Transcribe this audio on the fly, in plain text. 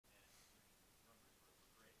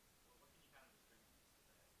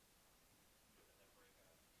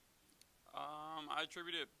I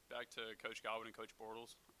attribute it back to Coach Godwin and Coach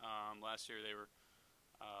Bortles. Last year they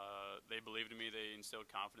believed in me. They instilled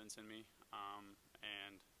confidence in me.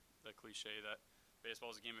 And the cliche that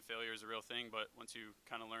baseball is a game of failure is a real thing, but once you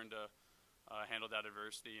kind of learn to handle that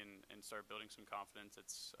adversity and start building some confidence,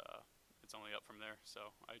 it's only up from there.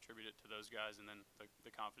 So I attribute it to those guys, and then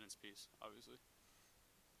the confidence piece, obviously.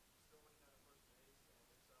 Still looking at a first base,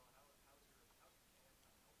 and if so, how's Cam kind of helping?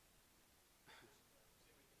 See if we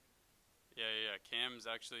can. Yeah. Cam's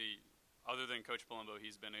actually, other than Coach Palumbo,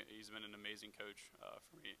 he's been an amazing coach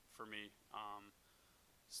for me.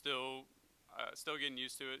 Still getting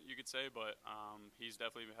used to it, you could say, but he's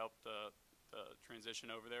definitely helped the transition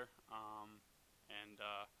over there.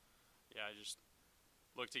 Yeah, I just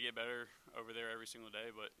look to get better over there every single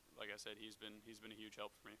day. But like I said, he's been a huge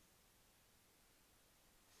help for me.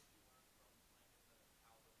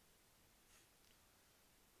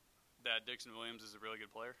 That Dixon Williams is a really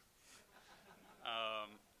good player.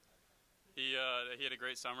 He had a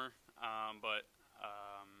great summer, but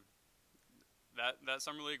that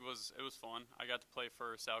summer league was fun. I got to play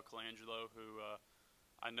for Sal Colangelo, who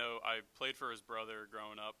I played for his brother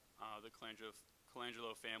growing up. The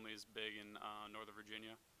Colangelo family is big in Northern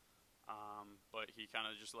Virginia, but he kind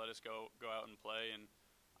of just let us go out and play, and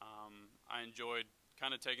I enjoyed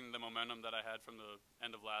kind of taking the momentum that I had from the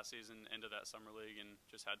end of last season into that summer league and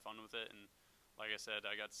just had fun with it. And like I said,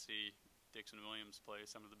 I got to see Dixon Williams play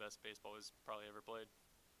some of the best baseball he's probably ever played.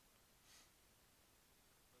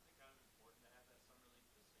 Was it kind of important to have that summer league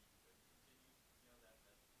just so you could continue, that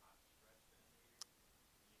hot stretch to end the year? Were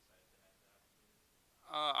you excited to have that opportunity?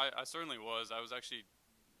 I certainly was. I was actually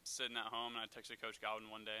sitting at home, and I texted Coach Godwin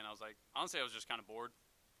one day, and I was like, honestly, I was just kind of bored,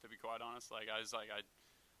 to be quite honest. Like, I was like,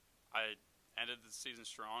 I ended the season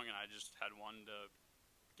strong, and I just had one to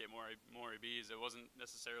get more ABs. It wasn't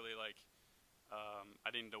necessarily like I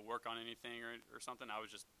didn't need to work on anything or something. I was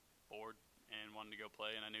just bored and wanted to go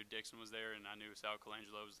play, and I knew Dixon was there, and I knew Sal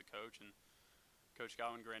Colangelo was the coach, and Coach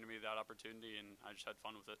Godwin granted me that opportunity, and I just had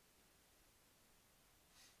fun with it.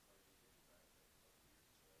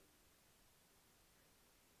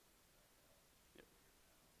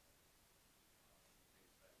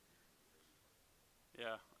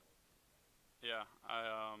 Yeah. Yeah,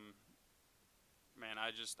 man,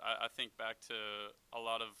 I think back to a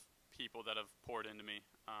lot of people that have poured into me.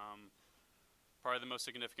 Probably the most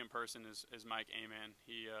significant person is Mike Aman.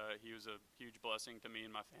 He was a huge blessing to me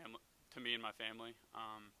and my family.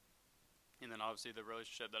 And then obviously the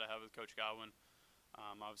relationship that I have with Coach Godwin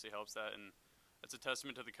obviously helps that, and it's a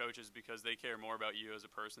testament to the coaches because they care more about you as a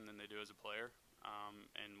person than they do as a player.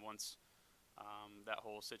 And once that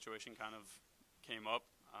whole situation kind of came up,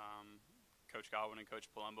 Coach Godwin and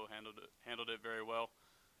Coach Palumbo handled it very well.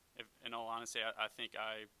 In all honesty, I think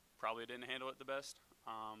I probably didn't handle it the best.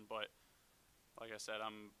 But like I said,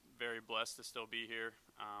 I'm very blessed to still be here.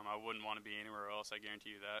 I wouldn't want to be anywhere else. I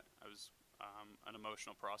guarantee you that. It was an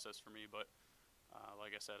emotional process for me, but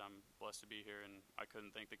like I said, I'm blessed to be here, and I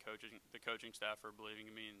couldn't thank the coaching staff for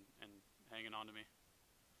believing in me and hanging on to me.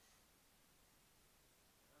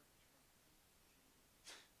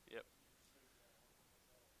 Yep.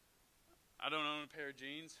 I don't own a pair of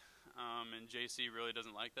jeans, and JC really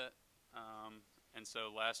doesn't like that. And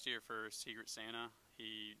so last year for Secret Santa,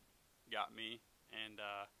 he got me, and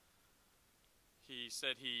he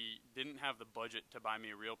said he didn't have the budget to buy me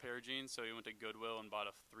a real pair of jeans, so he went to Goodwill and bought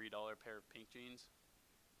a $3 pair of pink jeans.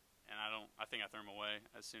 And I think I threw them away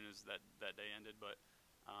as soon as that day ended. But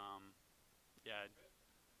yeah,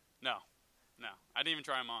 no, I didn't even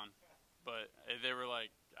try them on. But they were like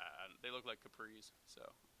they looked like capris, so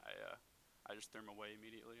I just threw them away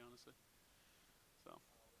immediately, honestly. So.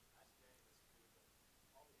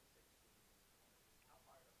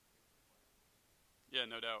 Yeah,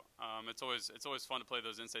 no doubt. It's always fun to play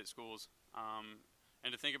those in-state schools, and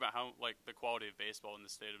to think about how like the quality of baseball in the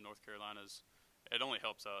state of North Carolina is. It only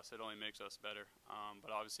helps us. It only makes us better. But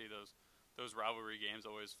obviously those rivalry games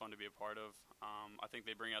are always fun to be a part of. I think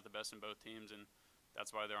they bring out the best in both teams, and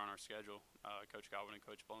that's why they're on our schedule. Coach Godwin and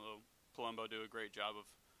Coach Palumbo do a great job of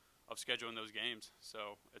scheduling those games.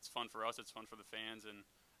 So it's fun for us. It's fun for the fans, and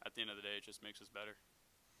at the end of the day, it just makes us better.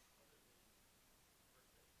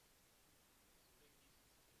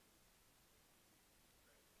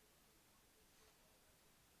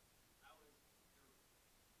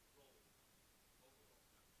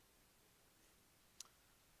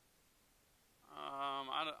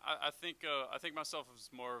 I think myself as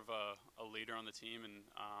more of a leader on the team, and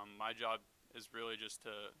my job is really just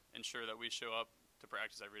to ensure that we show up to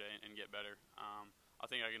practice every day and get better. I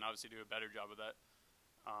think I can obviously do a better job of that,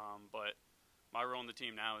 but my role in the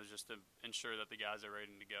team now is just to ensure that the guys are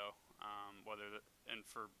ready to go, and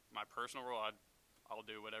for my personal role, I'll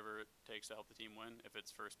do whatever it takes to help the team win. If it's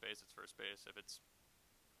first base, it's first base. If it's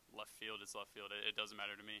left field, it's left field. It doesn't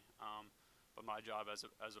matter to me. But my job as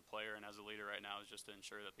a player and as a leader right now is just to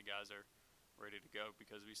ensure that the guys are ready to go,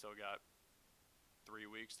 because we still got 3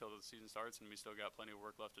 weeks till the season starts, and we still got plenty of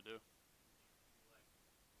work left to do.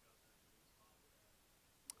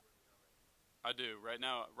 I do. Right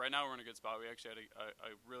now we're in a good spot. We actually had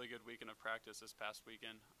a really good weekend of practice this past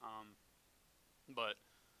weekend. But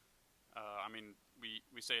I mean,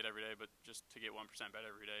 we say it every day, but just to get 1%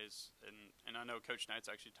 better every day is, and I know Coach Knight's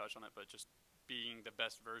actually touched on it, but just being the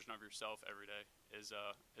best version of yourself every day is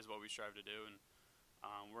what we strive to do. And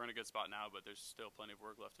we're in a good spot now, but there's still plenty of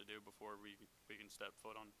work left to do before we can step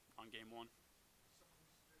foot on game one.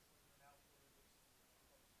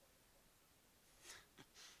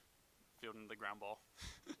 Fielding the ground ball.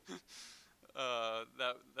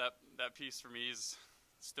 That piece for me is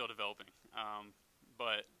still developing.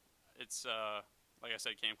 But it's like I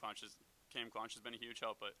said, Cam Clonch has been a huge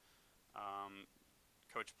help. But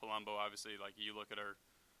Coach Palumbo, obviously, like you look at our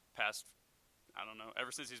past, I don't know,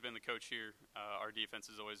 ever since he's been the coach here, our defense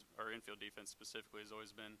is always, our infield defense specifically, has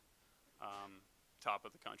always been top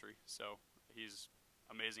of the country. So he's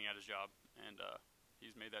amazing at his job, and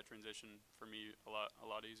he's made that transition for me a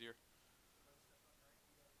lot easier.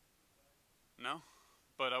 No,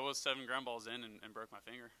 but I was 7 ground balls in and broke my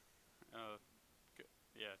finger.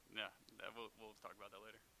 Yeah. We'll talk about that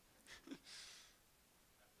later.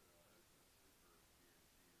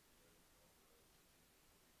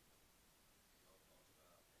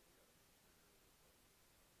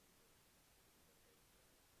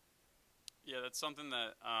 Yeah, that's something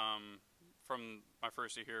that from my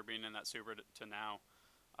first year here, being in that super to now,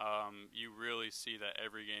 you really see that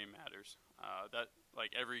every game matters. That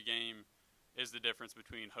like every game is the difference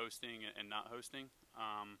between hosting and not hosting.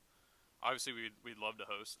 Obviously, we'd love to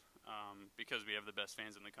host because we have the best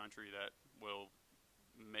fans in the country that will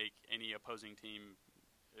make any opposing team.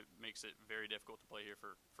 It makes it very difficult to play here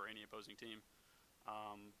for any opposing team.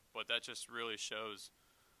 But that just really shows.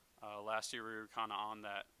 Last year we were kind of on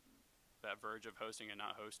that verge of hosting and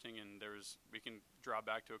not hosting, and we can draw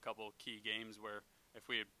back to a couple of key games where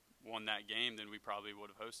if we had won that game, then we probably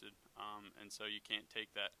would have hosted. And so you can't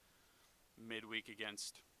take that midweek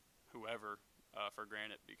against whoever for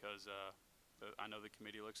granted, because I know the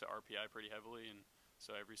committee looks at RPI pretty heavily, and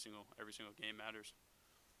so every single game matters.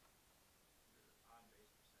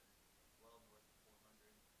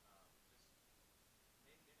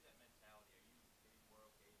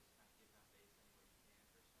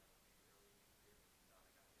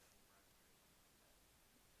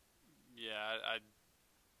 Yeah,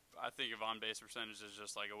 I think of on-base percentage as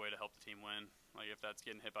just like a way to help the team win. Like if that's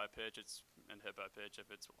getting hit by pitch, it's hit by pitch.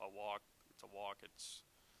 If it's a walk, it's a walk.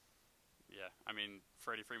 Yeah. I mean,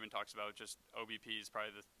 Freddie Freeman talks about just OBP is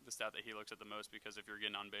probably the stat that he looks at the most, because if you're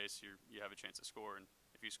getting on base, you have a chance to score, and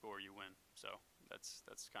if you score, you win. So that's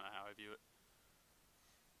kind of how I view it.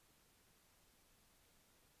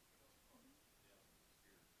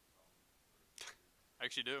 I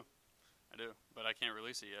actually do. I do, but I can't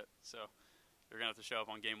release it yet. So you're gonna have to show up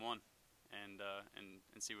on game one and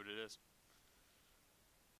see what it is.